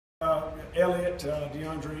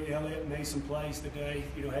DeAndre Elliott made some plays today.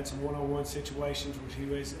 Had some one-on-one situations which he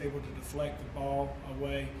was able to deflect the ball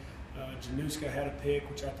away. Januska had a pick,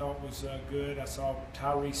 which I thought was good. I saw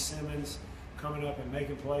Tyrese Simmons coming up and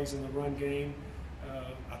making plays in the run game.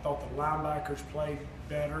 I thought the linebackers played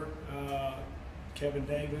better. Kevin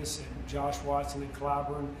Davis and Josh Watson and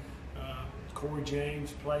Clyburn. Corey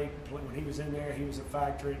James played when he was in there. He was a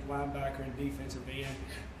factor at linebacker and defensive end.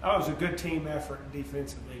 That was a good team effort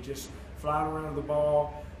defensively, just flying around the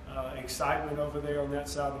ball, excitement over there on that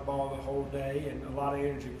side of the ball the whole day, and a lot of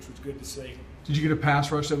energy, which was good to see. Did you get a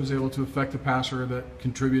pass rush that was able to affect the passer that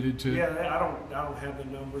contributed to? Yeah, I don't have the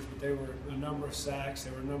numbers, but there were a number of sacks.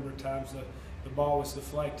 There were a number of times the ball was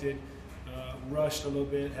deflected, rushed a little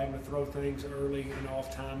bit, having to throw things early and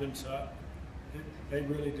off timing. So they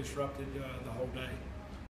really disrupted the whole day.